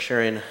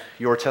sharing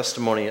your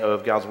testimony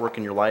of God's work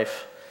in your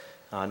life,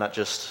 not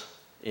just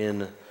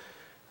in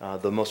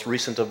the most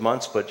recent of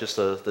months, but just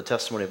the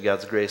testimony of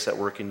God's grace at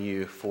work in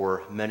you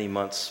for many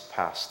months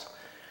past.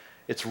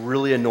 It's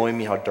really annoying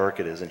me how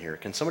dark it is in here.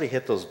 Can somebody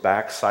hit those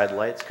back side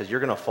lights? Because you're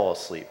going to fall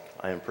asleep,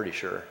 I am pretty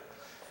sure.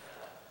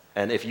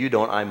 And if you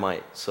don't, I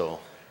might.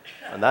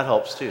 And that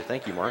helps too.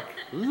 Thank you, Mark.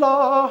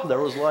 There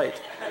was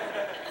light.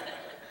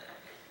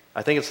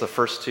 I think it's the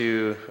first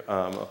two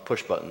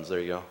push buttons. There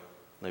you go.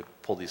 They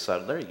pull these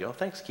sides. There you go.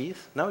 Thanks,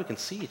 Keith. Now we can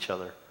see each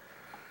other.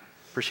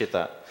 Appreciate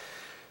that.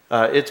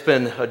 It's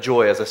been a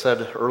joy, as I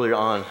said earlier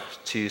on,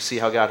 to see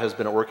how God has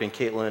been at work in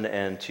Caitlin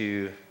and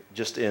to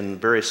just in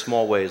very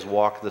small ways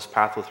walk this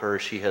path with her.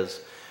 She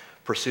has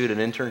pursued an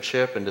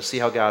internship, and to see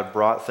how God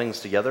brought things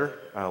together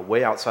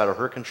way outside of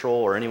her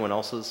control or anyone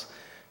else's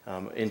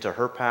into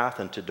her path,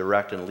 and to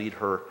direct and lead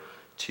her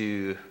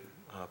to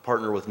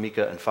partner with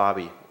Mika and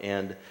Fabi.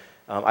 And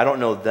I don't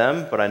know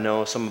them, but I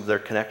know some of their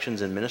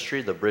connections in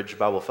ministry. The Bridge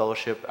Bible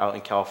Fellowship out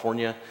in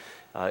California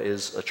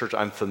is a church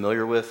I'm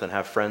familiar with and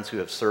have friends who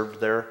have served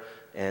there.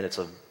 And it's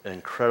an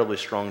incredibly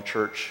strong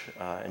church,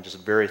 and just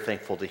very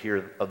thankful to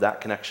hear of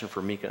that connection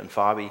for Mika and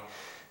Fabi,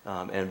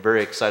 and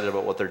very excited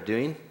about what they're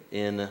doing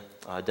in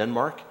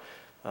Denmark.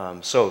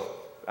 So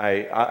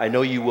I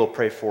know you will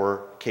pray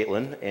for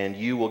Caitlin, and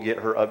you will get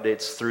her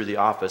updates through the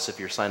office if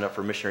you're signed up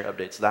for missionary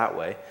updates that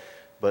way.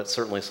 But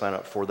certainly sign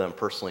up for them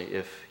personally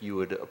if you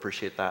would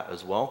appreciate that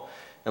as well.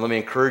 And let me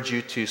encourage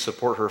you to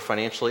support her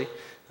financially,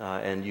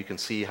 and you can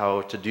see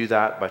how to do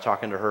that by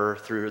talking to her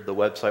through the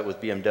website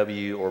with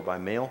BMW or by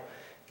mail,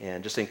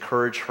 and just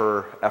encourage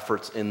her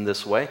efforts in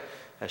this way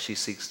as she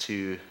seeks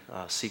to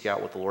seek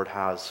out what the Lord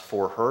has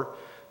for her,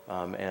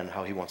 and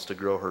how he wants to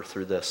grow her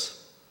through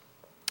this.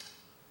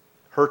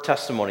 Her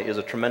testimony is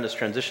a tremendous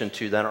transition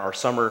to then our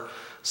summer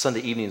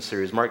Sunday evening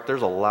series. Mark,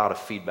 there's a lot of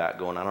feedback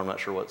going on. I'm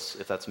not sure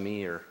if that's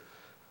me or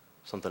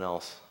something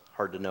else.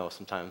 Hard to know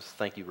sometimes.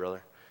 Thank you,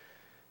 brother.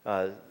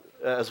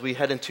 As we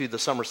head into the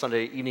summer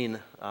Sunday evening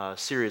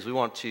series, we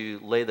want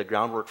to lay the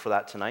groundwork for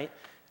that tonight.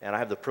 And I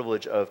have the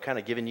privilege of kind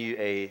of giving you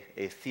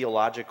a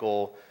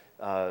theological,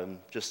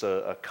 just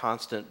a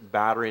constant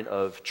battering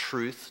of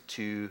truth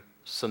to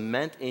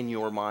cement in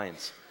your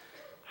minds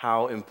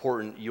how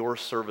important your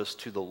service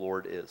to the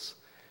Lord is.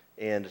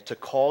 And to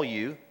call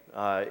you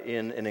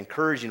in an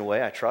encouraging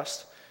way, I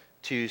trust,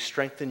 to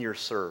strengthen your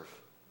serve.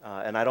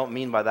 And I don't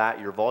mean by that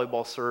your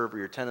volleyball serve or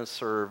your tennis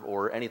serve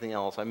or anything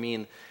else. I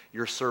mean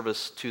your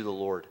service to the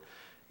Lord.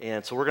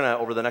 And so we're going to,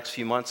 over the next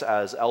few months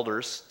as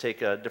elders,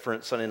 take a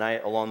different Sunday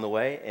night along the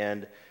way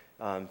and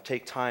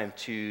take time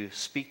to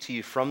speak to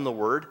you from the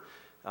Word.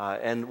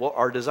 And what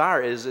our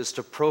desire is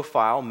to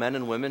profile men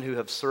and women who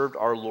have served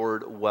our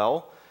Lord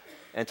well,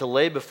 and to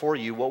lay before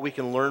you what we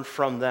can learn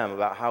from them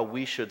about how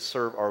we should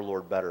serve our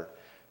Lord better.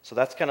 So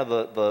that's kind of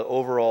the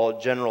overall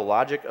general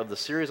logic of the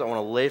series. I want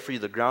to lay for you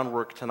the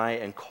groundwork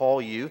tonight and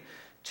call you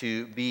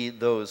to be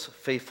those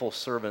faithful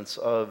servants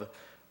of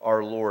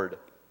our Lord.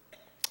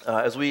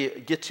 As we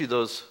get to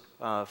those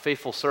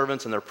faithful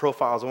servants and their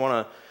profiles, I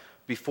want to,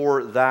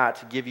 before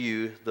that, give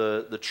you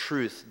the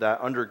truth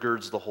that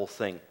undergirds the whole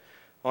thing.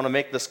 I want to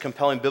make this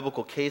compelling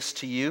biblical case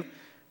to you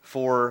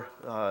for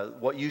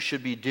what you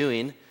should be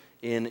doing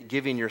in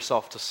giving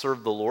yourself to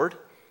serve the Lord,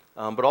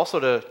 but also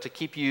to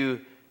keep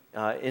you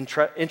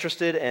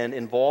interested and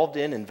involved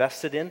in,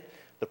 invested in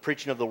the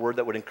preaching of the Word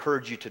that would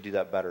encourage you to do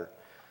that better.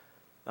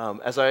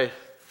 As I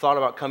thought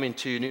about coming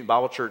to Newton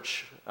Bible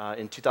Church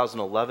in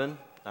 2011,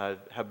 I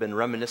have been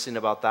reminiscing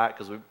about that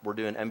because we're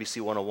doing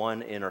NBC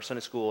 101 in our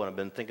Sunday school, and I've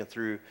been thinking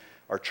through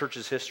our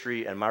church's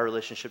history and my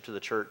relationship to the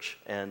church.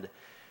 And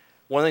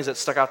one of the things that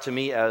stuck out to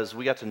me as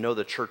we got to know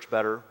the church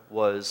better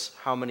was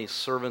how many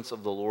servants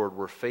of the Lord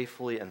were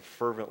faithfully and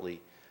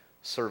fervently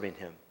serving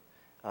Him.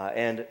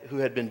 And who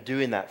had been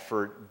doing that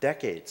for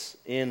decades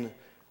in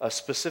a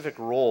specific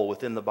role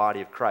within the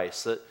body of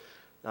Christ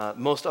that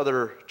most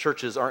other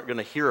churches aren't going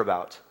to hear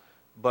about,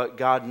 but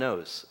God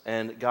knows,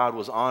 and God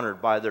was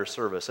honored by their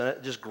service. And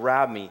it just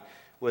grabbed me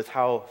with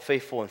how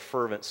faithful and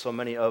fervent so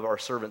many of our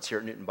servants here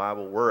at Newton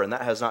Bible were, and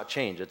that has not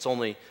changed. I've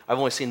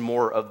only seen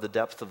more of the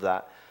depth of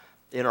that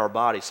in our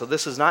body. So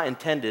this is not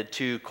intended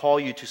to call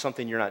you to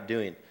something you're not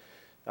doing.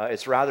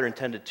 It's rather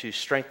intended to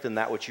strengthen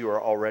that which you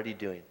are already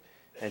doing,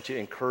 and to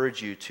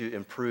encourage you to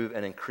improve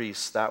and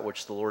increase that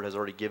which the Lord has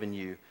already given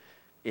you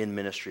in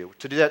ministry.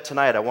 To do that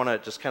tonight, I want to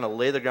just kind of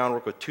lay the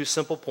groundwork with two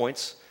simple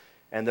points,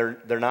 and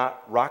they're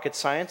not rocket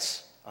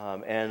science,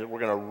 and we're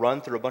going to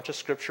run through a bunch of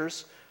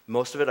scriptures.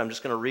 Most of it I'm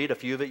just going to read, a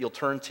few of it you'll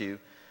turn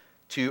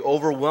to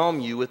overwhelm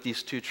you with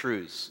these two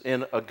truths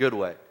in a good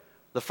way.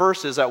 The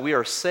first is that we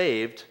are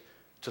saved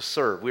to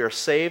serve. We are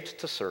saved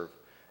to serve.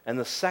 And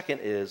the second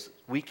is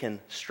we can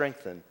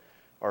strengthen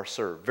our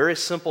serve. Very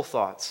simple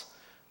thoughts,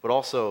 but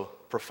also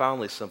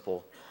profoundly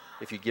simple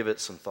if you give it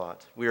some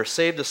thought. We are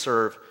saved to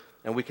serve,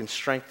 and we can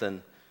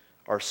strengthen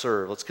our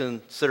serve. Let's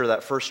consider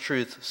that first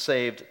truth,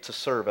 saved to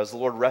serve. As the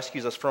Lord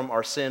rescues us from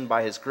our sin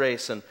by His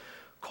grace and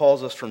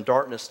calls us from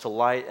darkness to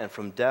light and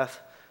from death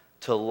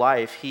to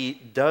life, He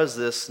does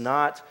this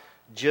not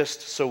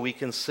just so we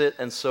can sit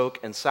and soak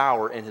and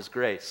sour in his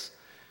grace.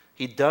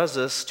 He does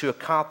this to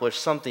accomplish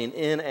something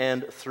in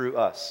and through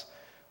us.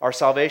 Our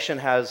salvation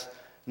has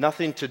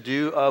nothing to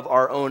do of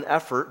our own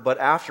effort, but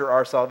after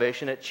our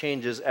salvation, it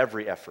changes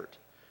every effort.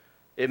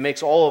 It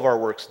makes all of our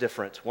works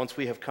different once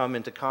we have come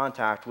into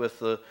contact with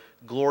the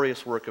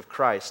glorious work of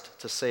Christ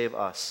to save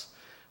us.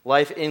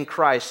 Life in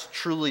Christ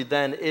truly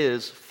then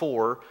is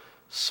for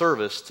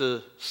service,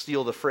 to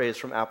steal the phrase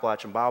from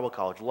Appalachian Bible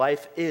College.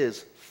 Life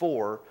is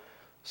for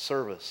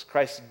service.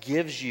 Christ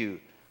gives you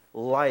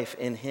life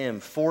in him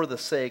for the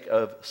sake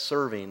of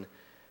serving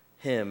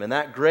him. And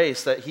that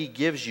grace that he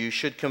gives you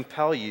should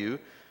compel you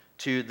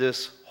to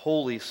this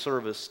holy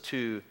service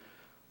to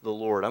the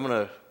Lord. I'm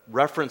going to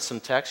reference some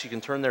texts. You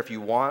can turn there if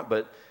you want,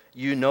 but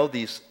you know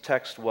these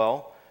texts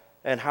well,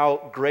 and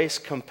how grace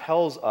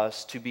compels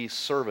us to be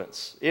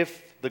servants.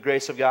 If the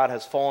grace of God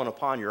has fallen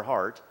upon your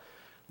heart,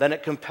 then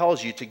it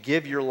compels you to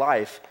give your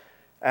life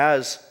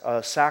as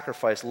a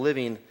sacrifice,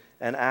 living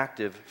and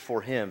active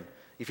for him.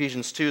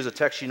 Ephesians 2 is a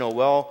text you know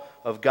well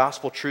of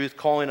gospel truth,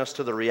 calling us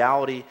to the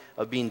reality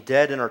of being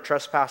dead in our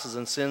trespasses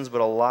and sins,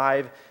 but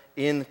alive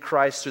in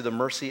Christ through the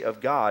mercy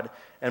of God.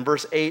 And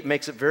verse 8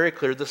 makes it very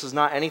clear this is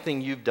not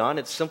anything you've done.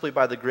 It's simply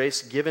by the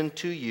grace given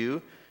to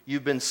you.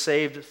 You've been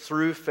saved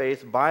through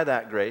faith by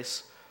that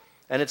grace.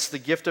 And it's the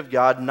gift of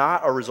God,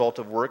 not a result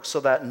of works,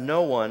 so that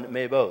no one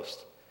may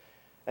boast.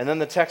 And then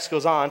the text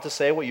goes on to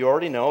say what you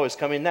already know is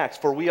coming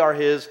next. For we are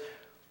his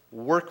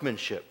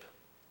workmanship.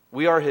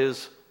 We are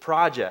his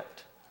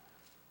project.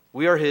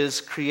 We are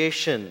his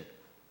creation,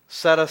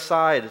 set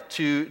aside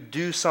to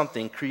do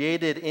something,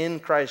 created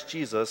in Christ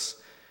Jesus,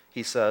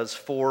 he says,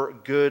 for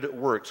good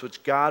works,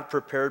 which God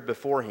prepared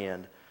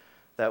beforehand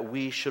that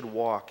we should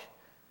walk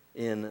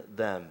in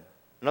them.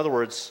 In other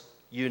words,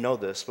 you know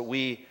this, but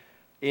we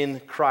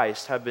in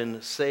Christ have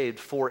been saved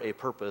for a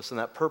purpose, and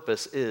that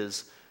purpose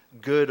is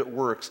good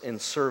works in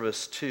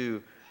service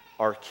to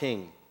our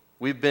King.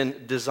 We've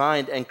been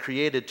designed and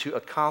created to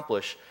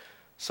accomplish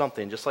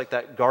something, just like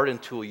that garden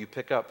tool you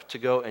pick up to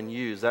go and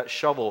use. That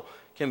shovel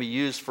can be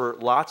used for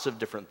lots of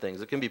different things.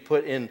 It can be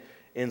put in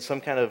some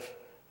kind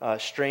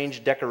of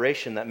strange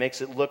decoration that makes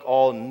it look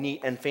all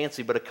neat and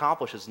fancy, but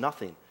accomplishes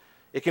nothing.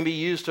 It can be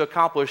used to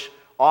accomplish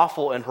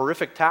awful and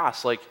horrific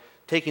tasks, like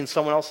taking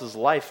someone else's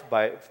life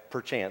by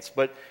perchance,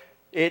 but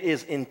it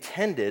is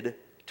intended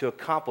to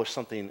accomplish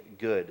something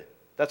good.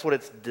 That's what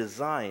it's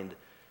designed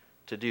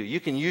to do. You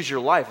can use your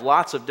life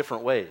lots of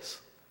different ways,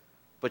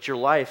 but your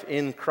life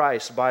in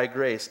Christ by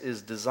grace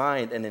is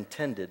designed and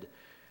intended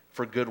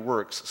for good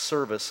works,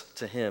 service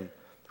to him.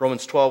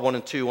 Romans 12, 1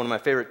 and 2, one of my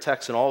favorite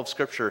texts in all of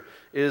Scripture,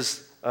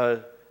 is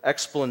an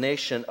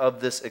explanation of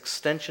this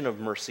extension of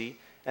mercy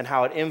and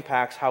how it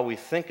impacts how we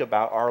think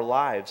about our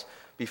lives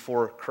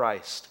before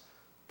Christ.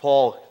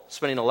 Paul,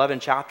 spending 11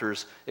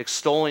 chapters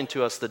extolling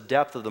to us the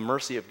depth of the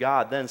mercy of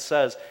God, then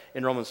says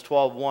in Romans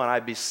 12:1, I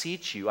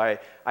beseech you, I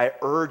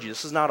urge you.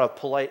 This is not a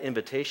polite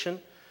invitation.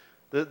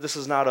 This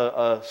is not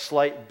a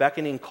slight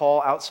beckoning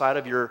call outside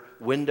of your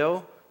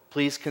window.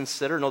 Please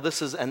consider. No,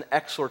 this is an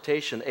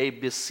exhortation, a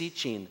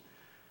beseeching,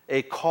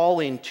 a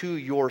calling to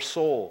your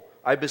soul.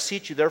 I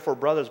beseech you, therefore,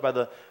 brothers, by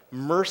the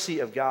mercy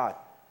of God,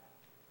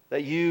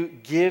 that you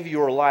give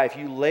your life,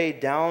 you lay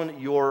down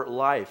your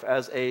life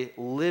as a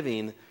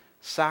living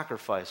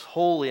sacrifice,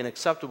 holy and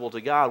acceptable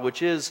to God,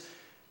 which is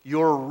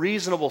your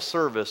reasonable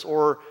service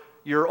or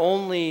your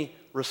only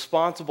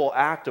responsible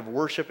act of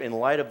worship in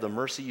light of the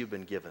mercy you've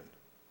been given.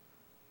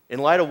 In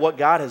light of what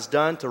God has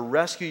done to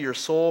rescue your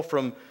soul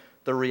from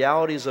the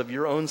realities of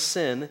your own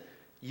sin,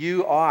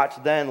 you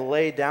ought then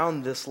lay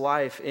down this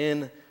life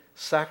in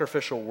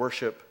sacrificial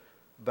worship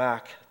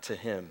back to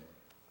him.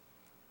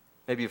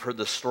 Maybe you've heard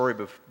this story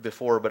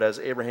before, but as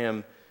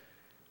Abraham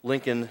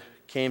Lincoln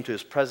came to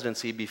his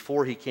presidency,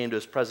 before he came to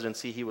his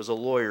presidency, he was a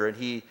lawyer, and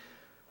he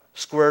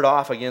squared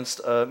off against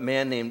a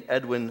man named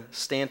Edwin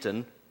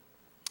Stanton,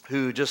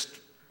 who just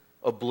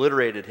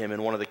obliterated him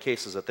in one of the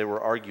cases that they were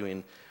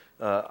arguing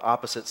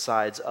opposite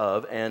sides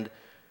of. And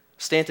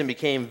Stanton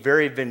became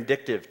very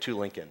vindictive to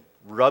Lincoln,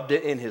 rubbed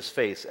it in his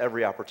face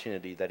every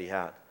opportunity that he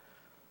had.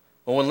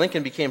 Well, when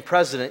Lincoln became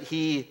president,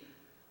 he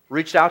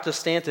reached out to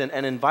Stanton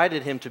and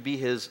invited him to be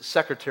his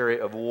Secretary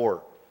of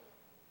War.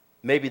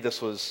 Maybe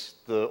this was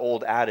the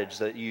old adage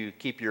that you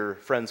keep your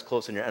friends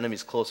close and your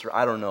enemies closer.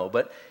 I don't know.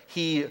 But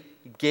he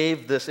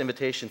gave this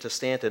invitation to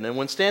Stanton. And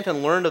when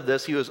Stanton learned of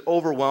this, he was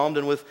overwhelmed,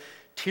 and with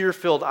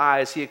tear-filled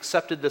eyes, he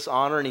accepted this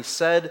honor, and he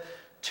said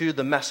to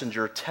the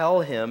messenger,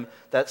 tell him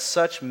that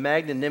such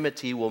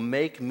magnanimity will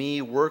make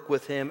me work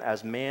with him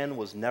as man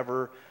was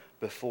never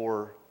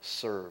before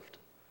served.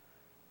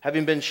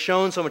 Having been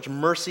shown so much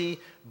mercy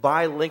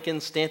by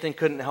Lincoln, Stanton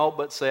couldn't help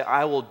but say,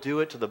 I will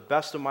do it to the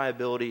best of my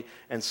ability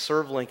and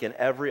serve Lincoln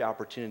every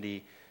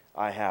opportunity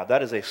I have.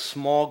 That is a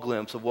small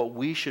glimpse of what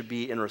we should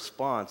be in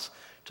response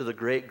to the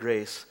great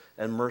grace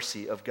and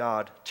mercy of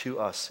God to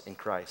us in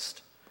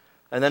Christ.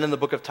 And then in the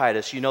book of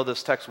Titus, you know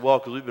this text well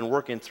because we've been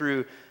working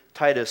through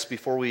Titus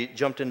before we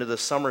jumped into the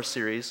summer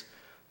series.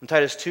 In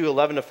Titus 2,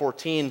 11 to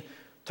 14,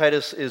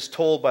 Titus is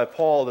told by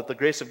Paul that the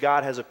grace of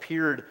God has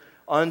appeared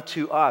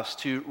unto us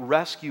to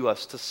rescue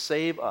us, to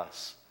save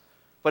us.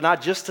 But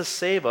not just to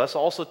save us,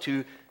 also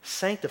to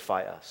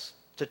sanctify us,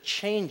 to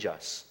change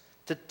us,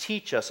 to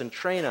teach us and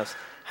train us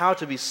how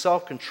to be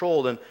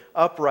self-controlled and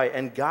upright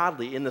and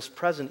godly in this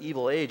present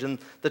evil age. And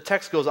the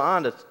text goes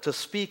on to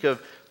speak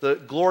of the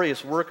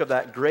glorious work of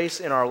that grace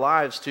in our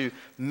lives to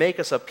make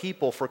us a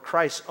people for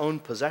Christ's own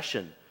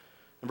possession.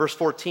 In verse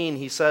 14,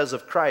 he says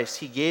of Christ,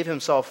 he gave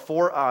himself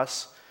for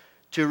us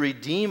to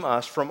redeem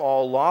us from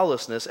all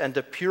lawlessness and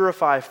to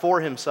purify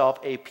for himself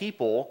a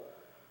people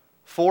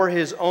for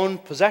his own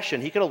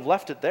possession. He could have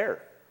left it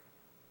there.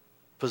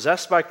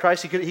 Possessed by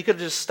Christ, he could have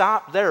just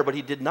stopped there, but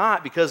he did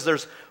not, because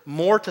there's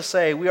more to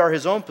say. We are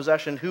his own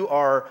possession who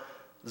are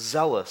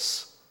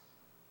zealous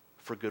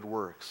for good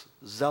works,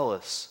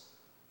 zealous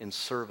in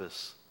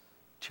service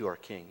to our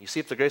King. You see,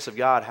 if the grace of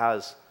God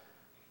has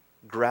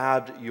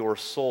grabbed your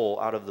soul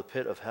out of the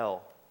pit of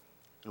hell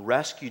and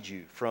rescued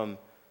you from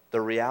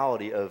the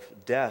reality of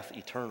death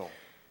eternal,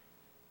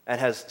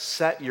 and has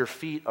set your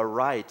feet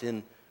aright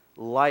in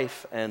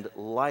life and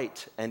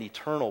light and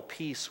eternal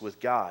peace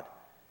with God,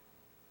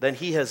 then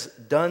he has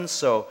done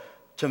so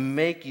to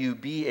make you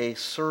be a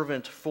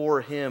servant for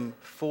him,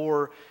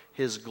 for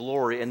his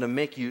glory, and to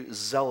make you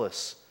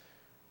zealous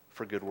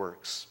for good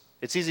works.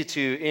 It's easy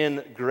to,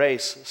 in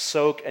grace,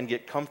 soak and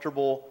get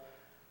comfortable,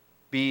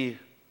 be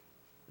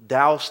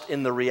doused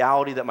in the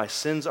reality that my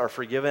sins are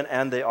forgiven,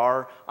 and they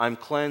are. I'm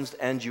cleansed,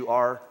 and you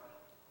are.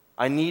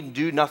 I need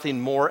do nothing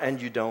more, and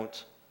you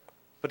don't.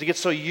 But to get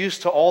so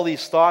used to all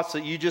these thoughts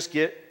that you just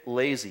get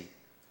lazy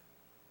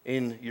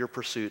in your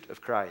pursuit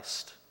of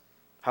Christ.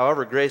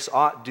 However, grace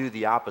ought do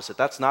the opposite.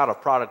 That's not a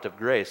product of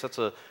grace. That's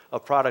a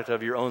product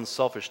of your own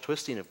selfish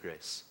twisting of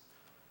grace.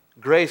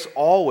 Grace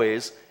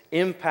always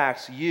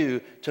impacts you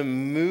to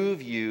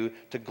move you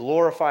to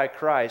glorify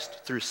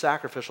Christ through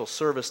sacrificial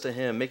service to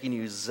him, making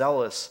you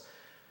zealous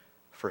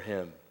for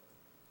him.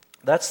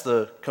 That's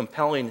the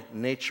compelling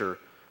nature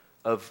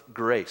of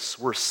grace.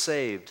 We're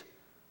saved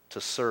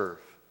to serve.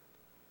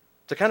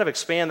 To kind of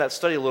expand that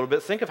study a little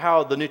bit, think of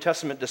how the New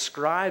Testament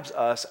describes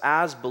us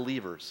as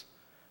believers,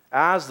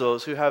 as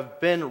those who have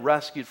been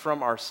rescued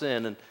from our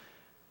sin and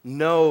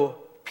know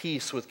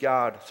peace with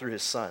God through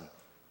his Son.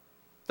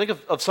 Think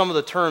of some of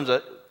the terms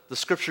that the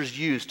Scriptures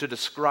use to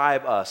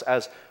describe us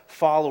as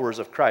followers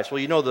of Christ. Well,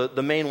 you know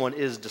the main one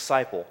is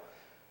disciple.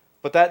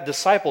 But that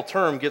disciple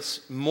term gets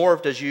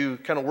morphed as you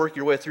kind of work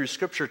your way through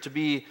Scripture to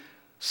be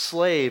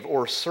slave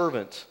or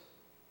servant.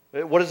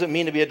 What does it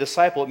mean to be a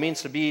disciple? It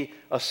means to be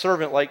a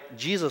servant like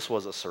Jesus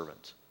was a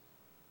servant.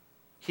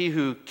 He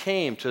who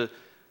came to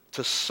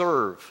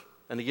serve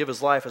and to give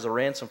his life as a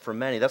ransom for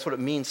many. That's what it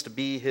means to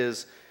be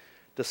his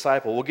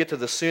disciple. We'll get to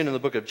this soon in the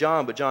book of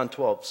John, but John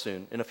 12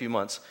 soon, in a few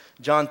months.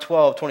 John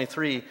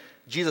 12:23,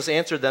 Jesus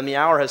answered them, "The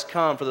hour has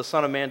come for the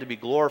Son of Man to be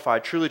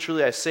glorified. Truly,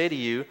 truly, I say to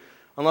you,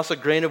 unless a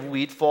grain of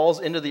wheat falls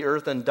into the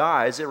earth and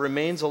dies, it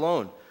remains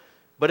alone.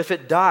 But if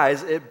it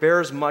dies, it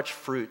bears much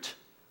fruit.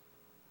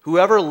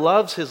 Whoever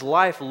loves his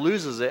life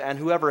loses it, and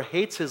whoever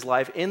hates his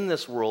life in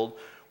this world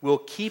will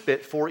keep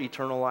it for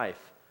eternal life.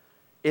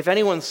 If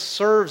anyone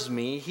serves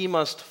me, he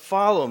must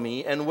follow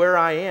me, and where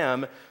I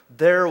am,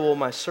 there will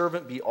my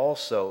servant be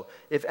also.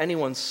 If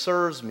anyone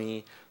serves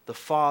me, the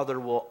Father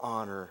will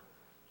honor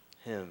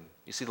him."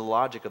 You see the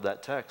logic of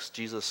that text.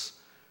 Jesus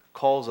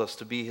calls us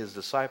to be his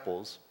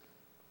disciples,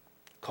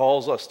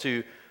 calls us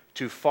to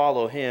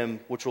follow him,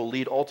 which will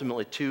lead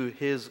ultimately to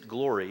his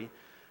glory,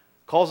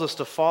 calls us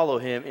to follow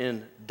him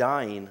in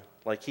dying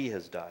like he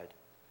has died,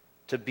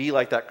 to be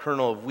like that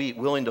kernel of wheat,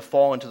 willing to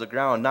fall into the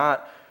ground,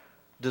 not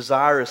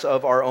desirous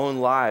of our own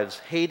lives,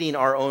 hating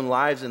our own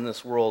lives in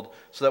this world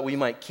so that we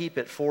might keep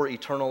it for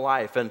eternal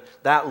life. And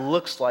that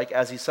looks like,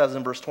 as he says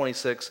in verse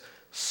 26,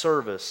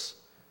 service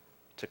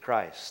to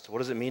Christ. What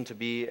does it mean to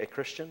be a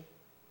Christian?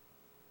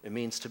 It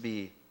means to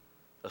be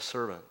a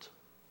servant.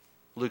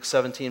 Luke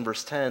 17,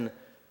 verse 10,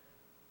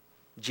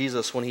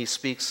 Jesus, when he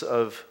speaks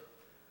of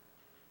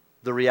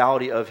the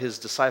reality of his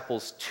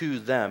disciples to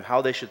them,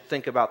 how they should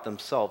think about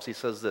themselves, he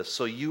says this,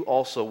 "So you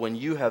also, when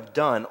you have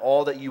done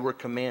all that you were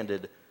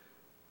commanded,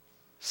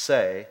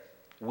 say,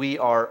 we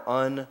are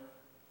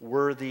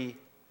unworthy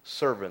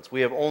servants.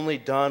 We have only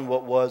done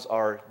what was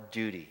our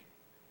duty."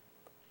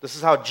 This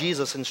is how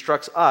Jesus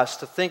instructs us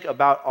to think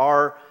about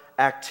our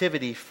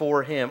activity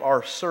for him,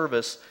 our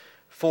service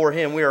for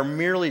him. We are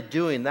merely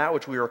doing that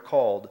which we are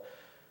called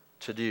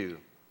to do.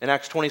 In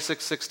Acts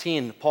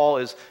 26:16, Paul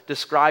is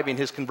describing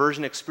his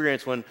conversion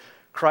experience when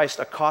Christ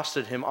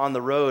accosted him on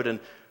the road and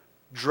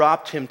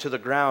dropped him to the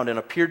ground and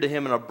appeared to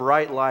him in a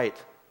bright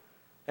light.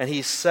 And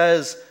he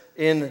says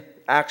in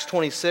Acts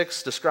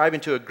 26, describing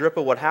to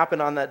Agrippa what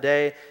happened on that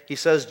day, he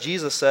says,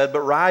 Jesus said,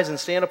 "But rise and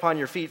stand upon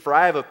your feet, for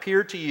I have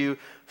appeared to you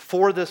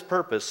for this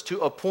purpose,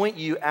 to appoint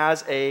you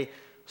as a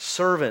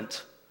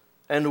servant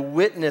and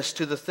witness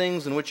to the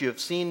things in which you have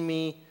seen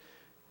me,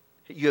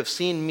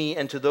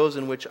 and to those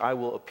in which I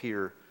will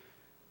appear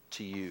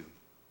to you."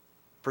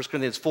 1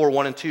 Corinthians 4,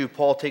 1 and 2,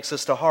 Paul takes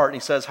this to heart,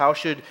 and he says, how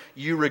should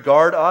you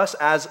regard us?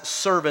 As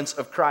servants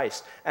of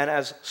Christ and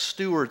as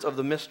stewards of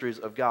the mysteries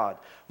of God.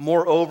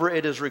 Moreover,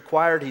 it is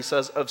required, he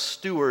says, of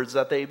stewards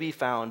that they be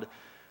found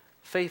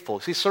faithful.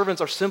 See, servants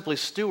are simply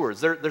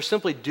stewards. They're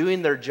simply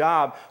doing their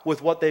job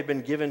with what they've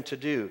been given to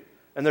do.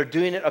 And they're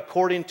doing it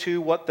according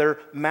to what their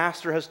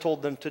master has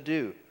told them to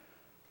do.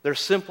 They're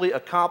simply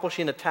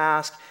accomplishing a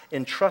task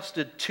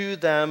entrusted to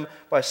them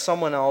by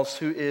someone else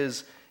who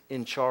is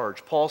in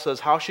charge. Paul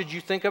says, how should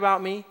you think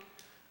about me?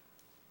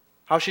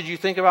 How should you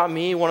think about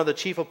me, one of the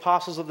chief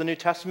apostles of the New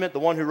Testament, the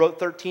one who wrote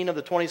 13 of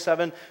the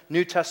 27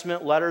 New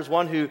Testament letters,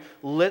 one who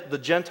lit the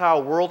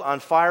Gentile world on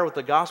fire with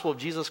the gospel of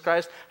Jesus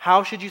Christ?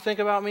 How should you think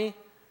about me?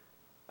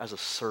 As a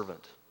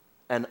servant,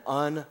 an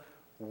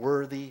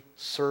unworthy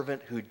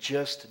servant who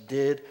just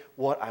did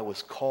what I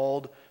was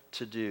called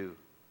to do.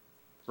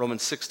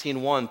 Romans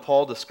 16:1,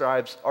 Paul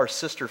describes our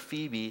sister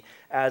Phoebe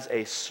as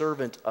a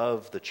servant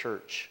of the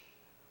church.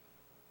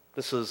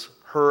 This is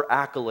her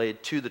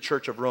accolade to the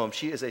church of Rome.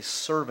 She is a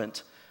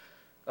servant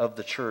of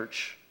the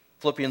church.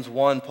 Philippians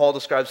 1, Paul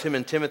describes him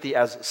and Timothy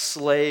as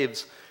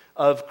slaves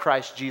of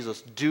Christ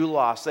Jesus,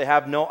 doulos. They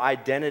have no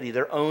identity.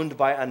 They're owned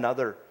by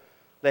another.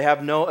 They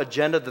have no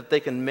agenda that they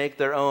can make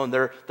their own.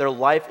 Their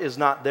life is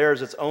not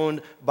theirs. It's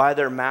owned by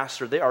their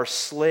master. They are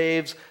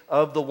slaves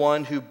of the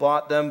one who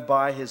bought them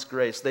by his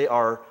grace. They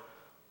are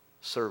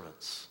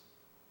servants.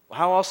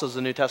 How else does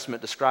the New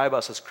Testament describe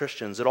us as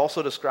Christians? It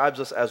also describes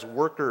us as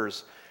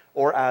workers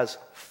or as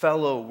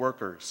fellow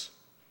workers.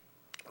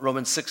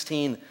 Romans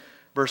 16,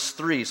 verse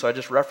 3. So I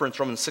just referenced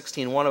Romans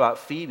 16:1 about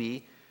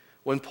Phoebe.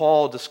 When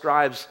Paul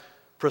describes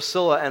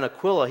Priscilla and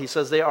Aquila, he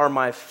says they are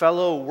my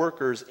fellow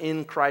workers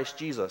in Christ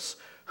Jesus.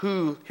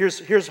 Who,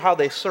 here's how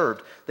they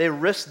served. They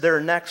risked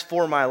their necks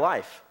for my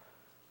life.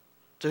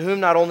 To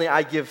whom not only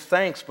I give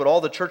thanks, but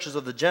all the churches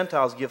of the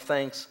Gentiles give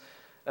thanks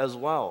as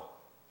well.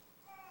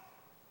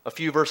 A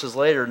few verses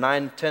later,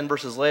 9-10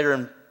 verses later,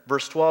 in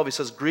verse 12, he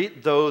says,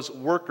 greet those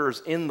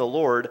workers in the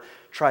Lord,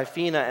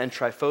 Tryphena and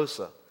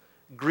Tryphosa.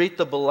 Greet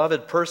the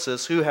beloved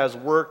Persis, who has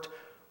worked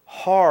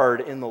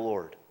hard in the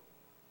Lord.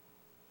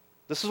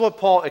 This is what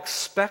Paul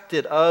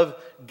expected of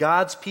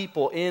God's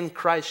people in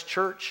Christ's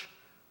church.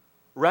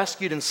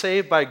 Rescued and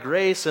saved by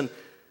grace and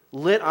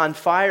lit on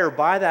fire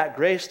by that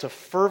grace to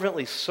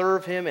fervently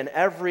serve him in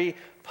every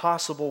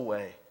possible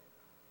way.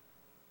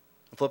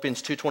 In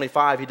Philippians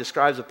 2:25, he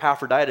describes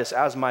Epaphroditus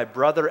as my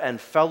brother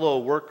and fellow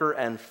worker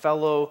and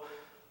fellow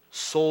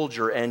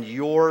soldier and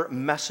your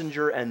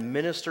messenger and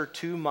minister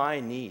to my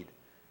need.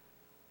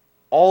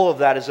 All of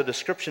that is a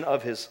description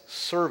of his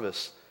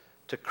service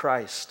to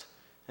Christ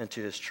and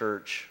to his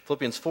church.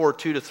 Philippians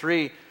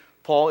 4:2-3,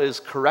 Paul is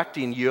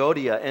correcting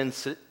Euodia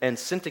and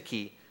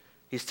Syntyche.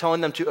 He's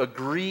telling them to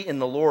agree in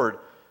the Lord.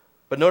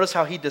 But notice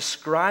how he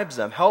describes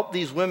them. Help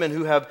these women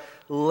who have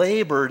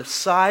labored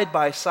side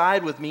by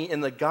side with me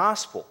in the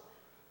gospel,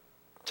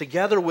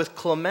 together with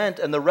Clement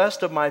and the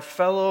rest of my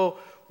fellow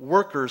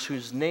workers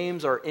whose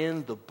names are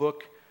in the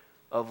book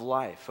of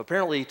life.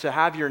 Apparently, to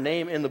have your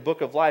name in the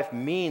book of life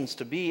means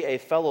to be a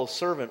fellow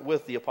servant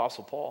with the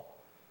Apostle Paul.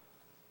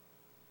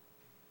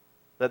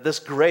 That this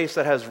grace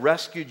that has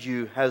rescued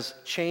you, has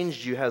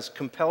changed you, has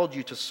compelled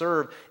you to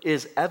serve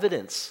is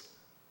evidence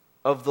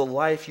of the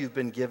life you've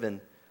been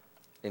given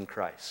in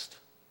Christ.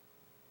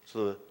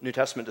 So the New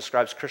Testament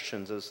describes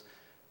Christians as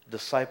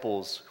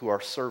disciples who are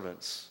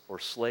servants or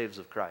slaves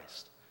of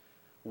Christ,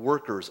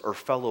 workers or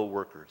fellow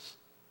workers.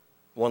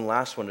 One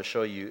last one to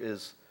show you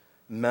is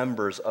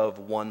members of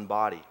one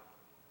body.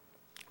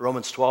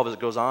 Romans 12, as it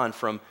goes on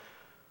from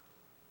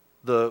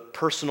the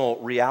personal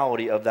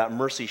reality of that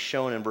mercy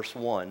shown in verse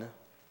 1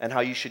 and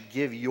how you should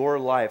give your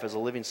life as a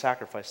living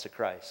sacrifice to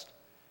Christ.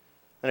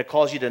 And it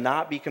calls you to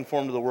not be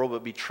conformed to the world,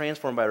 but be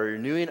transformed by the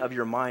renewing of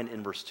your mind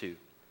in verse 2. And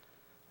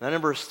then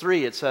in verse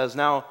 3, it says,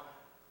 now,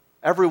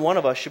 every one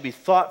of us should be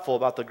thoughtful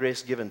about the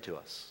grace given to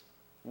us.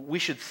 We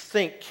should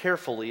think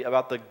carefully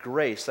about the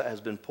grace that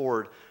has been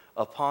poured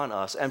upon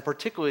us, and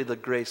particularly the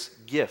grace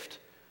gift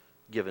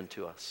given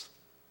to us.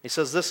 He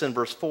says this in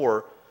verse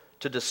 4,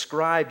 to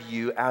describe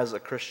you as a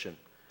Christian.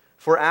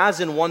 For as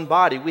in one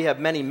body we have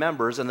many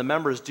members, and the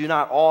members do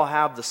not all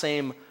have the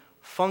same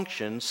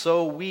function,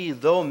 so we,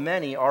 though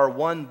many, are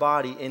one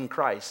body in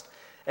Christ,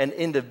 and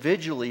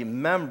individually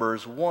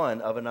members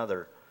one of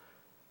another.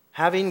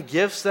 Having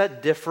gifts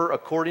that differ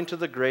according to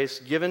the grace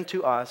given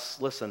to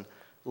us, listen,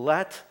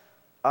 let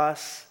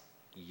us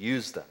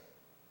use them.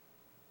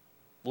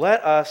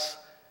 Let us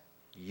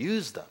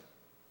use them.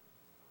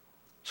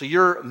 So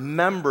you're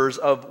members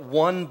of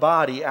one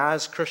body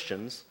as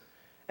Christians,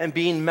 and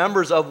being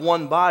members of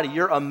one body,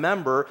 you're a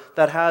member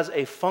that has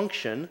a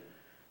function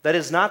that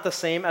is not the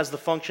same as the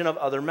function of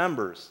other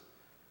members.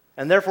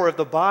 And therefore, if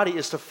the body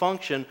is to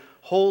function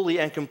wholly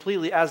and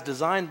completely as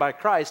designed by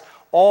Christ,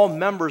 all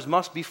members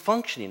must be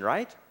functioning,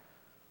 right?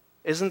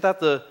 Isn't that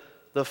the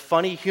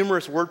funny,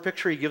 humorous word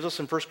picture he gives us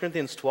in 1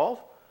 Corinthians 12?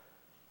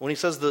 When he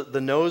says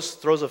the nose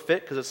throws a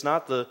fit because it's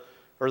not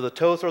or the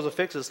toe throws a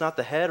fit because it's not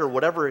the head, or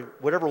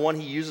whatever one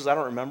he uses, I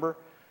don't remember.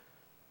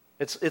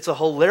 It's a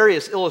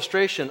hilarious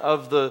illustration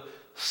of the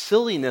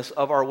silliness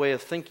of our way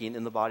of thinking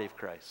in the body of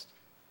Christ.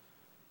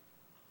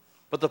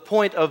 But the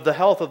point of the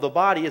health of the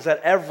body is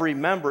that every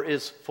member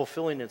is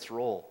fulfilling its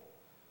role.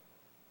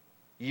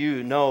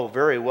 You know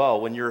very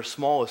well when your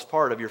smallest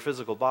part of your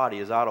physical body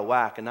is out of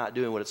whack and not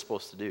doing what it's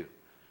supposed to do.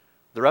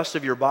 The rest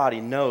of your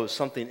body knows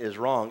something is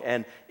wrong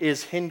and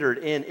is hindered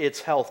in its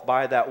health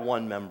by that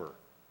one member.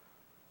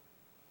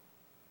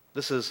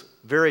 This is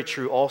very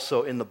true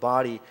also in the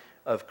body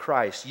of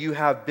Christ. You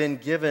have been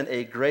given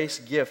a grace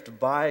gift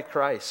by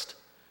Christ,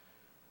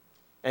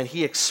 and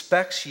he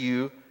expects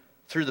you,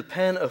 through the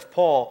pen of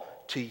Paul,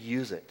 to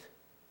use it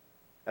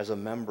as a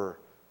member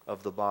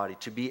of the body,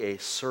 to be a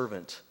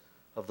servant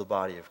of the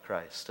body of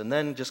Christ. And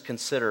then just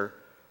consider,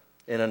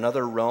 in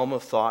another realm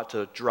of thought,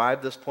 to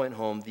drive this point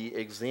home, the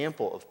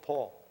example of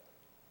Paul.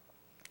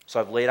 So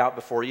I've laid out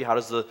before you, how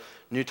does the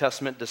New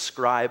Testament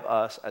describe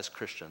us as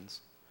Christians?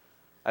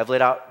 I've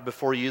laid out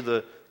before you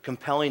the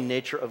compelling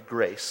nature of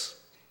grace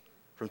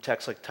from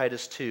texts like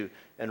Titus 2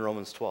 and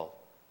Romans 12.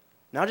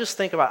 Now just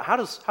think about, how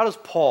does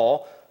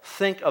Paul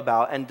think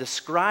about and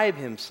describe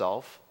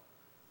himself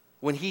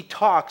when he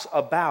talks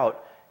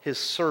about his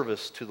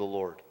service to the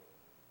Lord?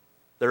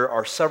 There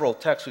are several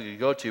texts we could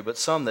go to, but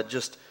some that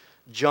just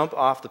jump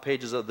off the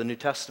pages of the New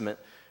Testament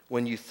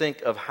when you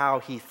think of how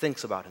he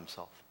thinks about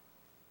himself.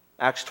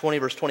 Acts 20,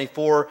 verse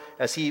 24,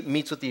 as he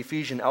meets with the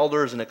Ephesian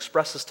elders and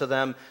expresses to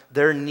them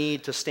their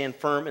need to stand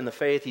firm in the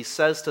faith, he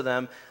says to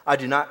them, I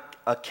do not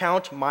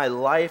account my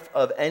life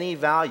of any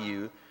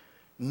value,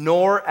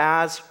 nor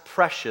as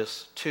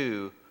precious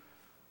to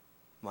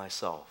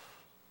myself.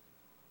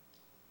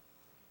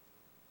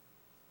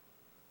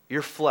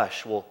 Your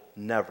flesh will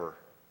never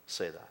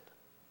say that.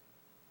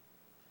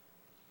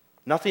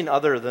 Nothing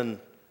other than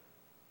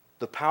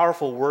the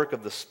powerful work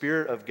of the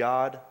Spirit of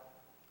God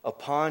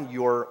upon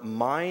your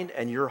mind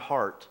and your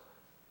heart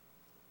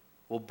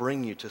will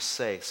bring you to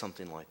say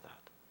something like that.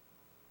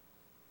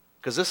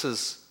 Because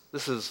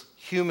this is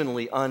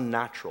humanly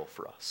unnatural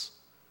for us,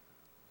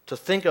 to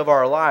think of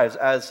our lives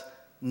as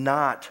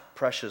not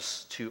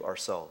precious to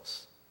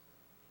ourselves.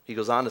 He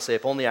goes on to say,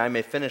 if only I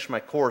may finish my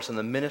course in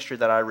the ministry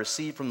that I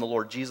received from the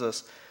Lord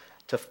Jesus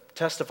to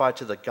testify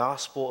to the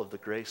gospel of the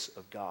grace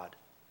of God.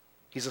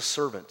 He's a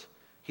servant.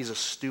 He's a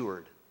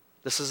steward.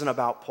 This isn't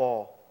about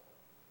Paul.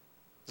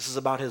 This is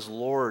about his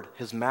Lord,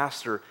 his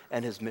master,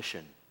 and his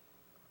mission.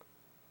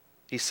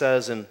 He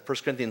says in 1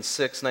 Corinthians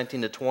 6,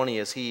 19 to 20,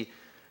 as he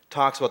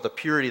talks about the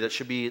purity that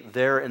should be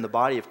there in the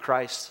body of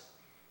Christ,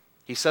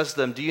 he says to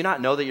them, do you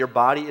not know that your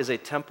body is a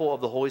temple of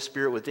the Holy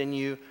Spirit within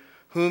you,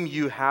 whom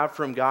you have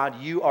from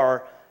God? You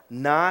are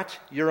not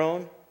your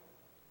own.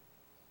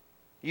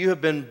 You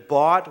have been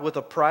bought with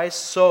a price,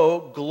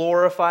 so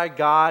glorify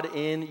God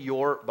in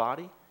your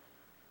body.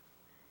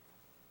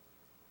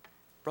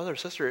 Brother or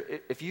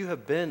sister, if you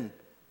have been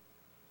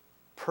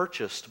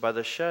purchased by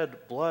the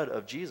shed blood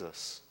of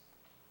Jesus,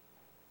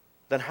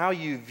 then how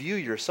you view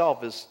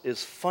yourself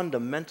is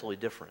fundamentally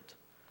different.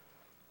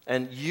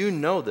 And you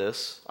know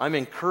this. I'm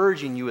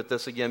encouraging you with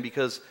this again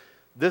because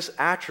this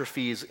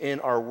atrophies in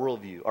our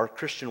worldview, our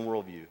Christian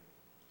worldview.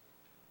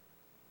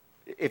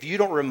 If you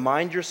don't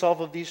remind yourself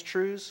of these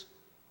truths,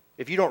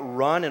 if you don't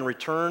run and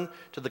return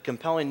to the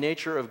compelling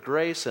nature of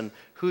grace and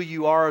who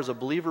you are as a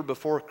believer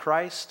before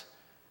Christ,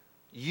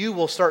 you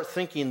will start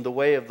thinking the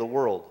way of the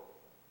world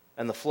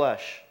and the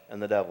flesh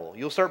and the devil.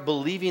 You'll start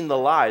believing the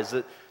lies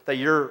that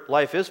your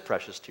life is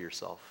precious to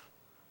yourself,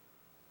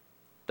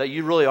 that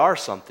you really are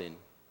something,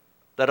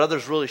 that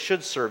others really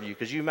should serve you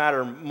because you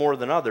matter more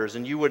than others,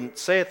 and you wouldn't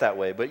say it that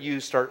way, but you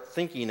start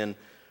thinking and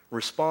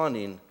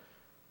responding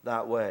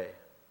that way.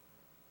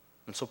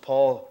 And so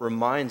Paul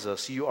reminds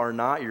us, you are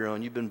not your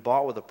own. You've been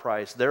bought with a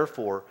price.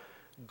 Therefore,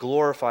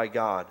 glorify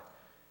God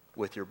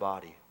with your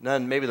body. And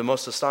then maybe the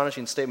most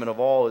astonishing statement of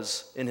all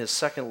is in his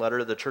second letter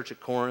to the church at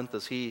Corinth,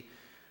 as he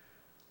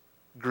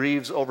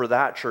grieves over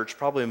that church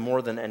probably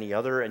more than any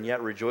other, and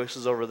yet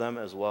rejoices over them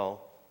as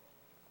well.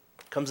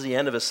 Comes to the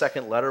end of his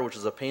second letter, which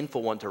is a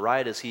painful one to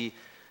write, as he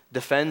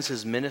defends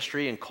his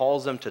ministry and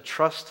calls them to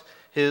trust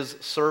his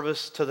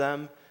service to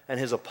them and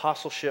his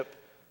apostleship,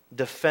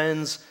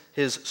 defends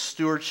his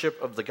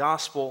stewardship of the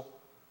gospel.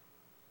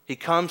 He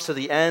comes to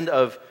the end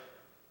of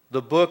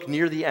the book,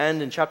 near the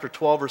end in chapter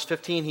 12, verse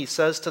 15, he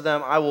says to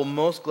them, I will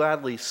most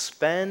gladly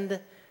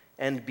spend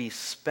and be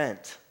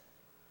spent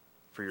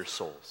for your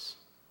souls.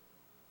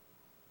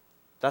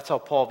 That's how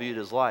Paul viewed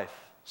his life.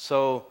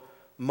 So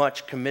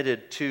much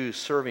committed to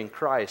serving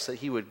Christ that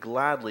he would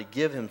gladly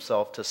give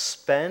himself to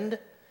spend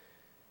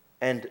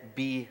and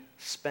be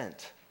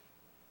spent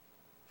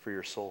for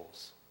your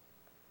souls.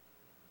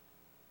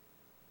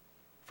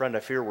 Friend, I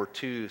fear we're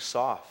too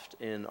soft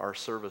in our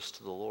service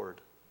to the Lord.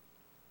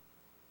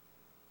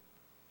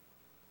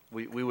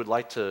 We would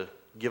like to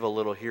give a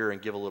little here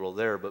and give a little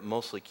there, but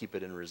mostly keep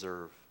it in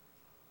reserve.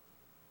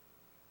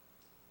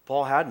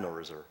 Paul had no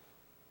reserve.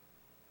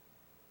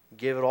 He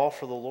gave it all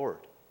for the Lord.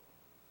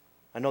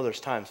 I know there's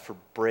times for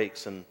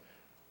breaks and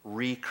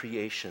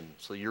recreation,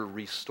 so you're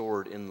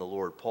restored in the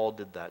Lord. Paul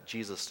did that.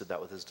 Jesus did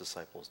that with his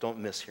disciples. Don't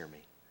mishear me.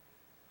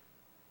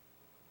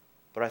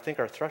 but I think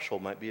our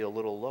threshold might be a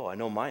little low. I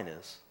know mine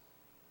is.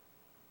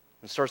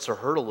 It starts to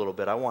hurt a little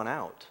bit. I want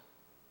out.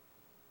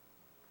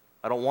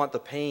 I don't want the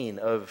pain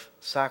of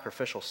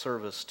sacrificial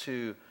service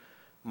to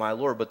my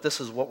Lord, but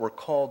this is what we're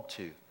called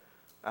to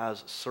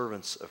as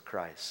servants of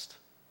Christ.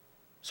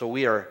 So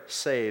we are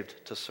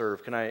saved to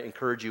serve. Can I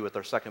encourage you with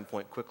our second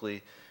point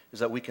quickly, is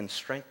that we can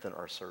strengthen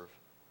our serve.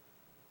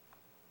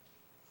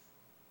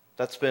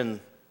 That's been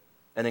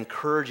an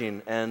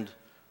encouraging and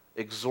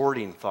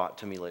exhorting thought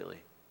to me lately.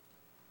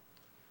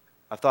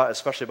 I've thought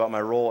especially about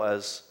my role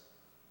as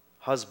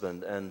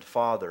husband and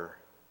father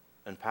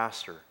and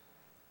pastor.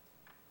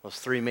 Those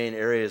three main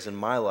areas in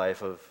my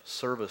life of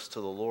service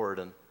to the Lord,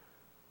 and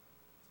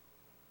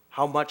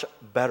how much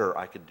better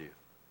I could do.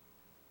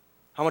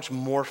 How much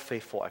more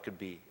faithful I could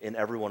be in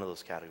every one of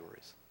those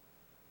categories.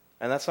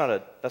 And that's not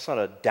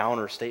a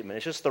downer statement.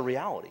 It's just the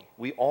reality.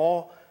 We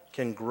all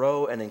can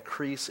grow and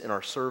increase in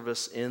our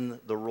service in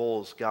the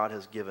roles God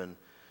has given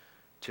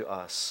to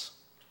us.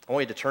 I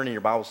want you to turn in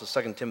your Bibles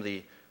to 2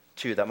 Timothy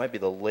 2. That might be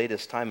the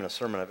latest time in a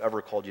sermon I've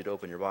ever called you to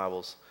open your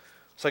Bibles.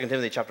 2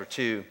 Timothy chapter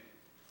 2,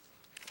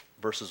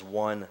 verses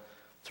 1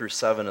 through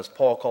 7. As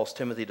Paul calls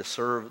Timothy to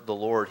serve the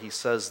Lord, he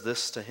says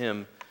this to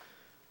him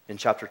in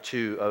chapter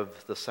 2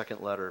 of the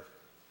second letter.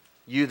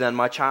 You then,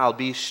 my child,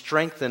 be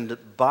strengthened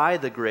by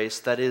the grace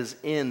that is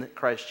in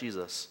Christ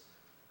Jesus.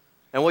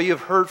 And what you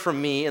have heard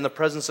from me in the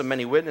presence of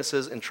many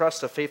witnesses, entrust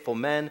to faithful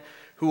men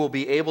who will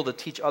be able to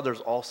teach others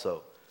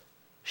also.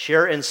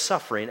 Share in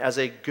suffering as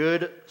a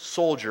good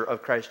soldier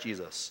of Christ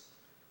Jesus.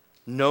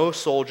 No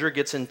soldier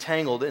gets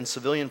entangled in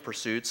civilian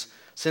pursuits,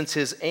 since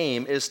his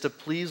aim is to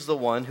please the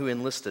one who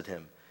enlisted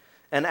him.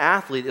 An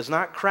athlete is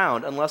not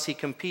crowned unless he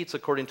competes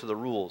according to the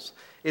rules.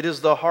 It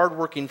is the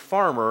hardworking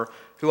farmer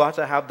who ought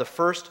to have the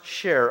first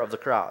share of the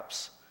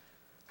crops.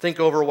 Think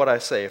over what I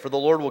say, for the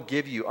Lord will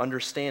give you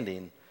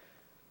understanding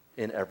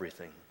in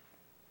everything.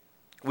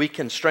 We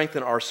can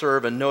strengthen our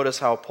serve, and notice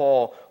how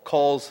Paul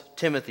calls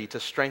Timothy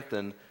to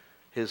strengthen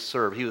his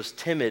serve. He was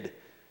timid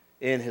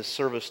in his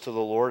service to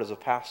the Lord as a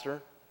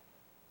pastor,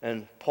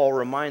 and Paul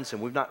reminds him,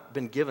 we've not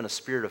been given a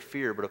spirit of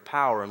fear, but of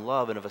power and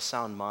love and of a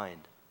sound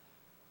mind.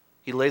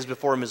 He lays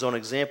before him his own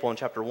example in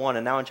chapter 1,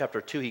 and now in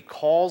chapter 2 he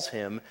calls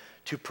him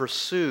to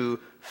pursue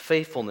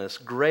faithfulness,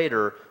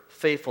 greater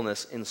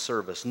faithfulness in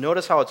service.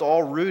 Notice how it's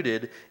all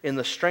rooted in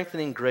the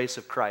strengthening grace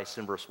of Christ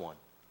in verse 1.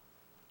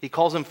 He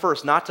calls him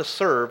first not to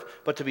serve,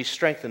 but to be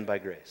strengthened by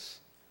grace.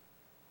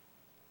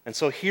 And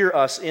so hear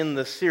us in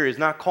this series,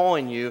 not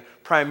calling you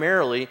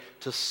primarily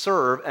to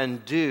serve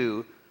and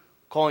do,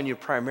 calling you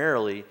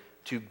primarily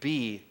to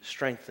be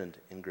strengthened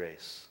in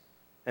grace.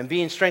 And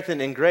being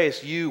strengthened in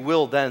grace, you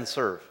will then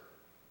serve.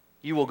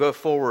 You will go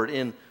forward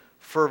in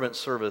fervent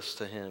service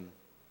to him.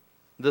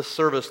 This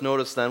service,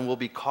 notice then, will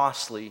be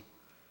costly.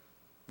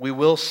 We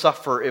will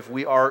suffer if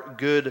we are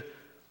good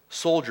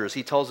soldiers.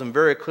 He tells them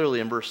very clearly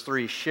in verse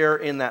 3, share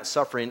in that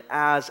suffering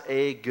as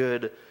a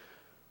good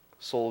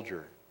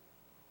soldier.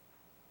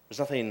 There's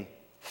nothing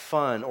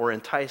fun or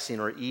enticing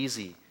or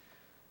easy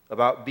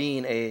about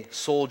being a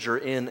soldier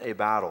in a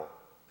battle.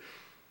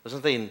 There's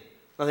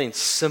nothing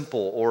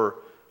simple or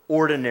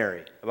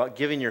ordinary about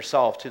giving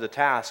yourself to the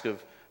task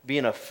of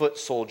being a foot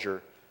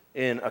soldier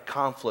in a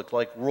conflict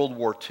like World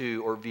War II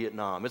or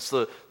Vietnam. It's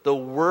the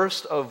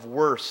worst of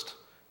worst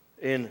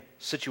in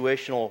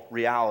situational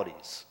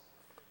realities.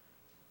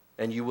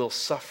 And you will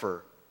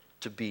suffer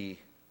to be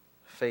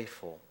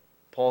faithful.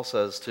 Paul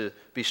says to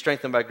be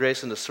strengthened by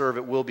grace and to serve,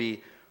 it will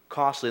be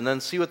costly. And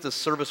then see what this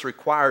service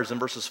requires in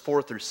verses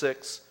 4 through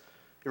 6.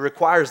 It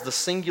requires the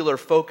singular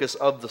focus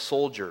of the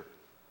soldier.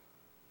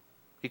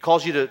 He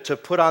calls you to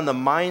put on the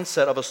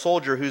mindset of a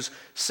soldier whose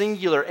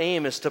singular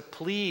aim is to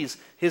please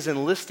his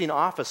enlisting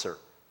officer.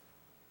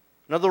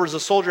 In other words, a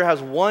soldier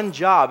has one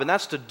job, and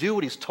that's to do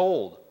what he's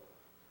told.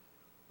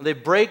 They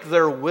break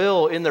their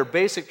will in their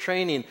basic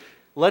training,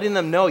 letting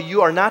them know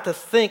you are not to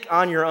think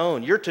on your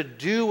own. You're to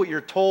do what you're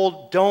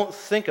told. Don't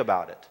think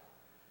about it.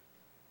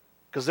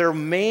 Because their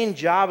main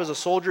job as a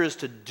soldier is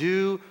to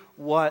do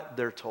what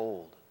they're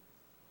told.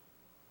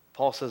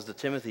 Paul says to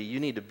Timothy, you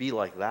need to be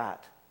like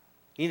that.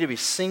 You need to be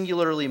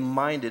singularly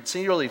minded,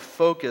 singularly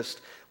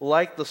focused,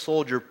 like the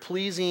soldier,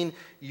 pleasing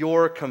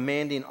your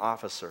commanding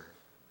officer.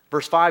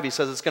 Verse 5, he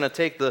says it's going to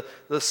take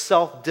the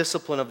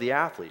self-discipline of the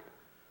athlete.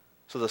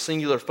 So the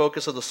singular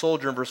focus of the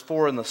soldier in verse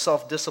 4 and the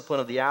self-discipline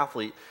of the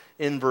athlete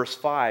in verse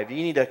 5.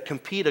 You need to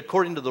compete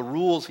according to the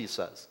rules, he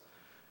says.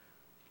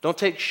 Don't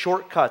take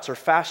shortcuts or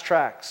fast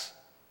tracks.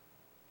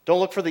 Don't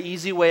look for the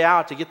easy way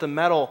out to get the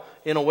medal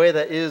in a way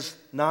that is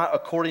not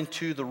according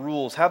to the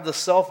rules. Have the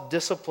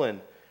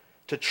self-discipline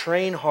to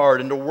train hard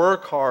and to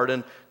work hard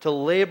and to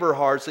labor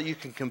hard so that you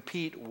can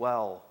compete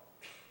well.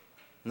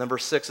 Number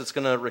 6, it's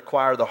going to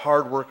require the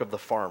hard work of the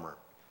farmer.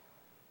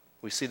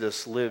 We see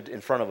this lived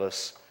in front of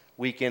us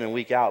week in and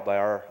week out by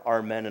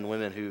our men and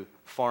women who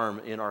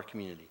farm in our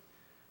community.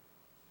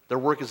 Their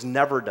work is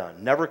never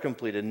done, never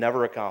completed,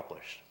 never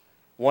accomplished.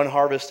 One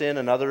harvest in,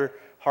 another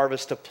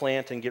harvest to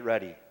plant and get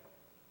ready.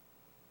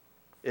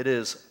 It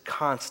is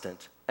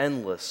constant,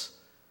 endless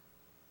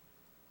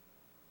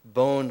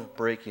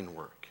bone-breaking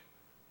work.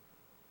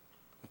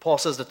 Paul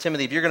says to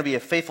Timothy, if you're going to be a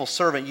faithful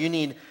servant, you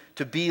need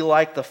to be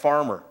like the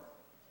farmer,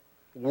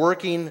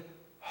 working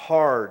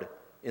hard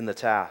in the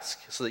task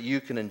so that you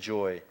can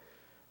enjoy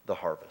the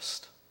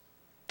harvest.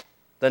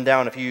 Then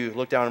down, if you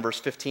look down in verse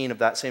 15 of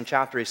that same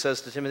chapter, he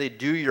says to Timothy,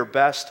 do your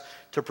best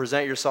to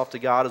present yourself to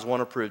God as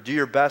one approved. Do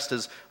your best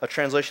is a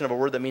translation of a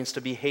word that means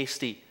to be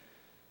hasty,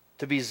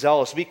 to be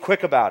zealous, to be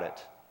quick about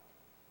it.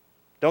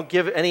 Don't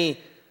give any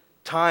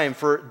time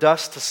for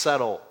dust to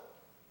settle.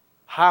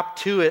 Hop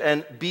to it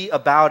and be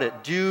about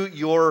it. Do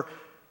your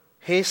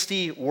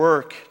hasty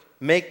work.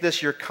 Make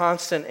this your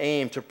constant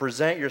aim to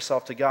present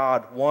yourself to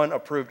God, one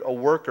approved, a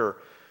worker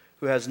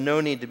who has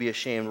no need to be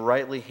ashamed,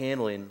 rightly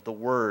handling the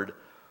word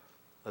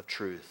of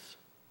truth.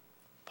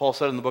 Paul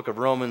said in the book of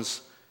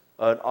Romans,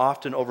 an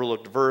often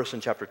overlooked verse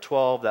in chapter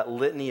 12, that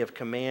litany of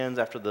commands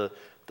after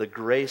the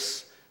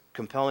grace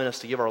compelling us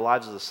to give our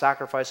lives as a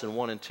sacrifice in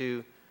 1 and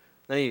 2.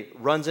 Then he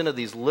runs into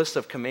these lists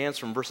of commands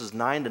from verses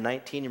 9 to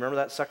 19. You remember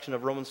that section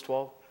of Romans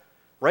 12?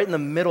 Right in the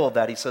middle of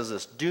that, he says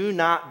this, do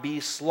not be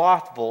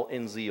slothful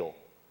in zeal.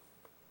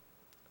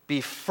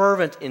 Be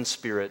fervent in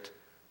spirit.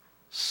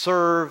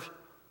 Serve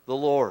the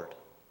Lord.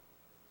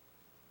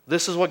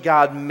 This is what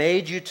God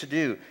made you to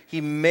do.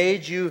 He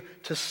made you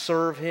to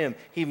serve Him.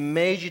 He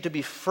made you to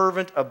be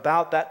fervent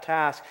about that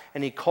task,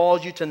 and He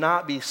called you to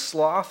not be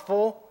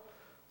slothful,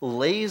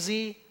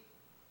 lazy,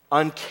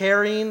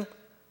 uncaring,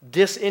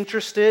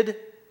 disinterested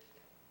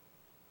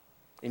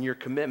in your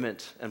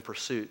commitment and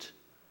pursuit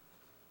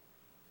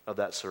of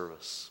that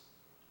service.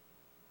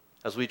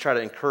 As we try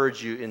to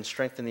encourage you in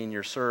strengthening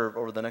your serve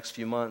over the next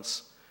few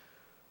months,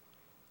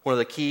 one of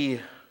the key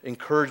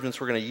encouragements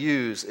we're going to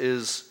use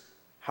is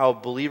how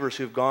believers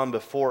who've gone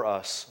before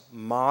us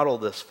model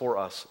this for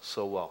us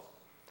so well.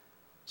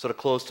 So to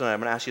close tonight, I'm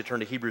going to ask you to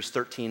turn to Hebrews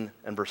 13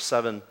 and verse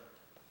 7,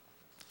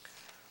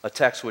 a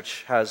text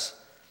which has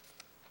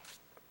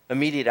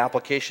immediate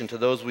application to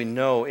those we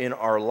know in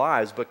our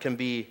lives, but can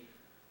be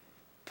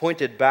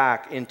pointed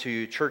back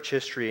into church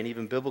history and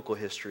even biblical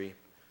history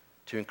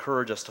to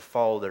encourage us to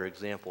follow their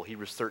example.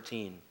 Hebrews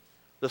 13.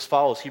 This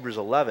follows Hebrews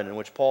 11, in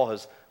which Paul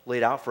has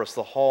laid out for us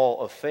the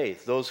hall of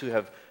faith, those who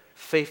have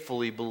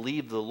faithfully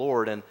believed the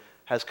Lord and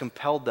has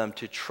compelled them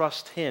to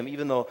trust Him,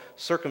 even though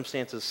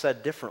circumstances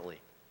said differently.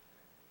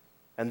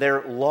 And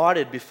they're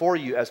lauded before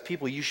you as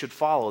people you should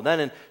follow. Then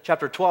in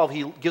chapter 12,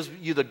 he gives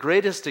you the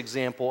greatest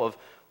example of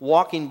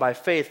walking by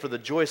faith for the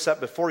joy set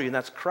before you, and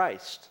that's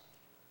Christ.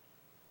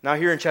 Now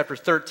here in chapter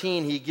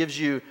 13, he gives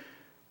you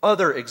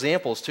other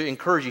examples to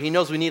encourage you. He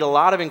knows we need a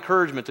lot of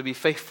encouragement to be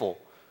faithful,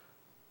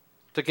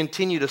 to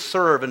continue to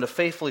serve and to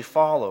faithfully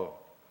follow.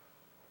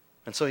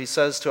 And so he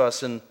says to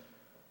us in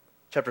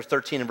chapter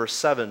 13 and verse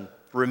 7,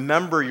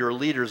 remember your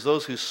leaders,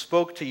 those who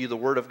spoke to you the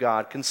word of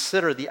God.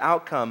 Consider the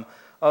outcome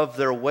of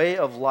their way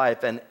of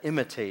life and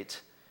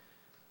imitate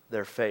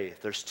their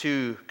faith. There's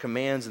two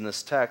commands in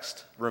this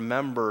text,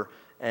 remember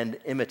and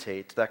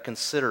imitate. That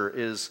consider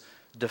is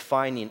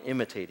defining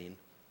imitating.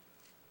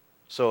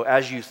 So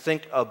as you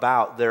think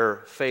about their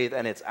faith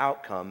and its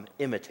outcome,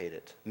 imitate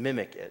it,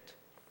 mimic it.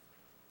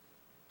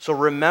 So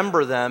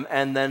remember them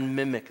and then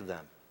mimic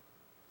them.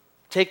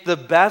 Take the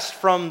best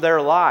from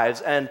their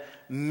lives and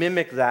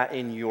mimic that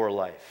in your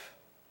life.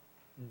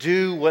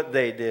 Do what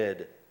they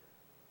did.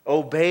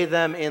 Obey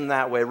them in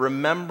that way.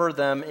 Remember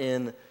them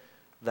in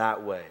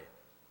that way.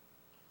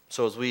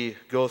 So as we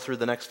go through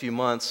the next few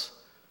months,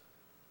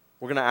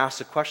 we're going to ask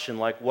the question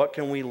like, what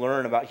can we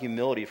learn about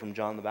humility from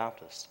John the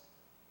Baptist?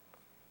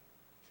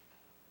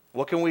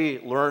 What can we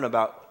learn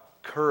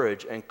about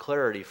courage and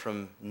clarity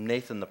from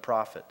Nathan the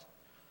prophet?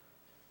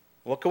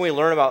 What can we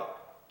learn about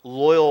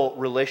loyal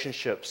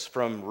relationships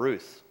from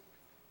Ruth?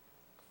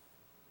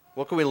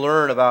 What can we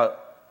learn about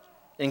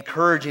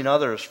encouraging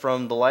others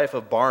from the life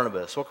of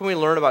Barnabas? What can we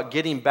learn about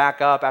getting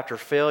back up after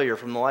failure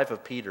from the life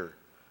of Peter?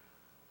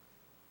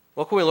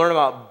 What can we learn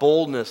about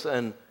boldness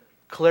and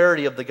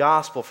clarity of the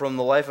gospel from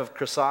the life of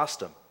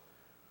Chrysostom?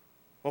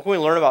 What can we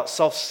learn about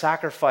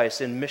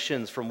self-sacrifice in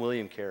missions from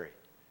William Carey?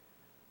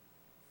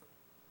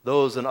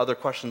 Those and other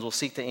questions we'll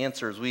seek to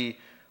answer as we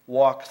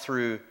walk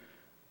through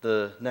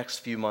the next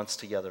few months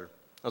together.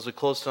 As we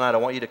close tonight, I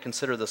want you to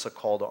consider this a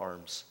call to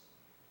arms.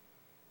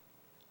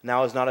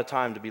 Now is not a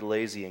time to be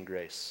lazy in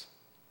grace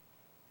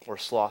or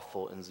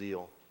slothful in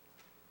zeal.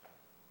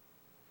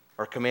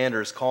 Our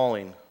commander is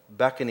calling,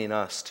 beckoning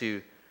us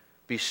to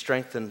be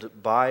strengthened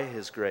by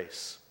His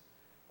grace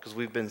because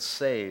we've been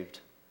saved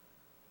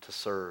to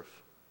serve.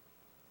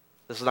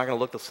 This is not going to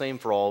look the same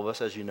for all of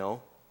us, as you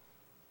know.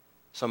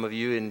 Some of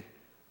you in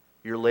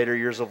your later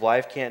years of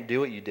life can't do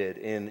what you did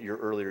in your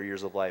earlier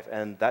years of life,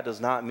 and that does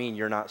not mean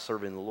you're not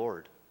serving the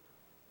Lord.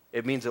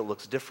 It means it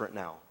looks different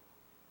now.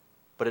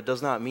 But it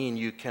does not mean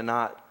you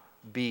cannot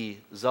be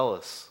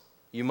zealous.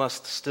 You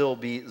must still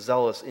be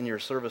zealous in your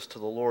service to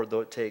the Lord,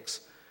 though it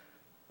takes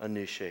a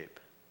new shape.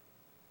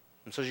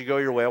 And so as you go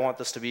your way, I want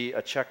this to be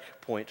a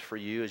checkpoint for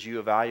you as you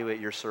evaluate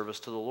your service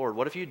to the Lord.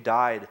 What if you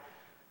died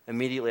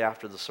immediately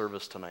after the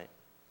service tonight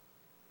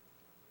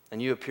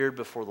and you appeared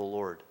before the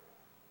Lord?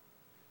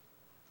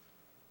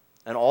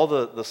 And all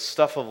the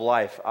stuff of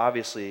life,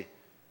 obviously,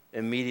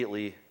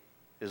 immediately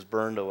is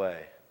burned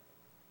away.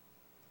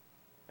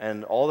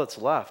 And all that's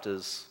left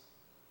is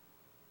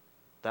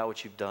that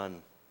which you've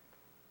done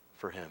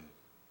for him.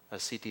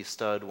 As C.T.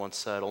 Studd once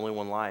said, only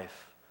one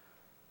life,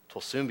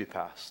 'twill soon be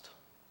past.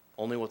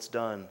 Only what's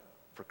done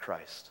for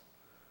Christ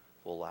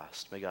will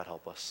last. May God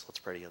help us. Let's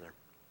pray together.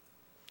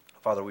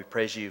 Father, we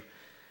praise you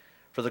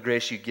for the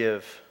grace you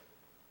give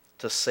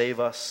to save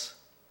us,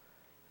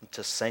 and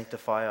to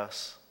sanctify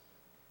us,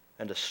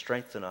 and to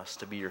strengthen us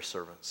to be your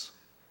servants.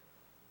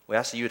 We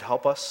ask that you would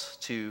help us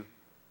to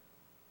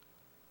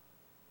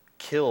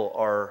kill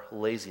our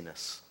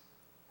laziness,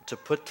 to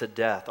put to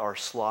death our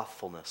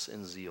slothfulness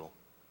in zeal.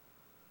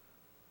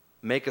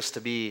 Make us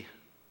to be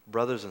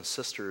brothers and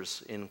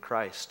sisters in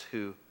Christ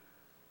who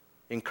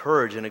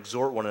encourage and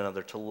exhort one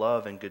another to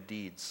love and good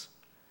deeds.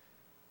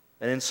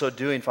 And in so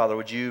doing, Father,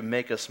 would you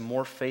make us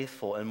more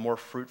faithful and more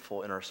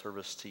fruitful in our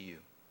service to you?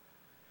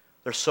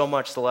 There's so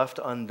much left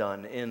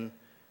undone in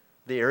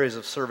the areas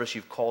of service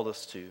you've called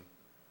us to.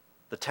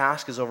 The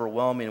task is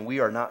overwhelming, and we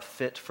are not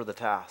fit for the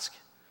task.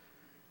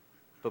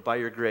 But by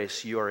your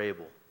grace, you are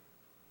able.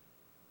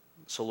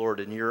 So, Lord,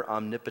 in your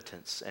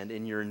omnipotence and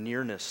in your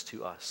nearness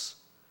to us,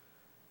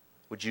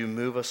 would you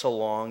move us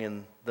along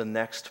in the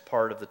next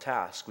part of the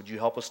task? Would you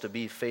help us to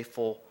be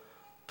faithful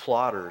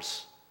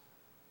plotters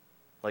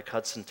like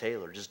Hudson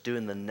Taylor, just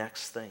doing the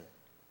next thing?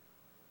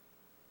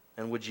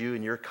 And would you,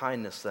 in your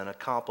kindness, then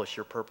accomplish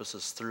your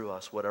purposes through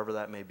us, whatever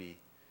that may be?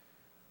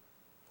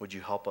 Would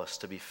you help us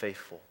to be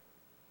faithful?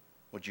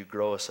 Would you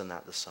grow us in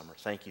that this summer?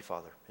 Thank you,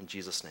 Father. In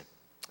Jesus' name,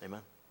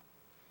 amen.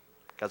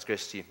 God's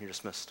grace to you. You're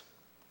dismissed.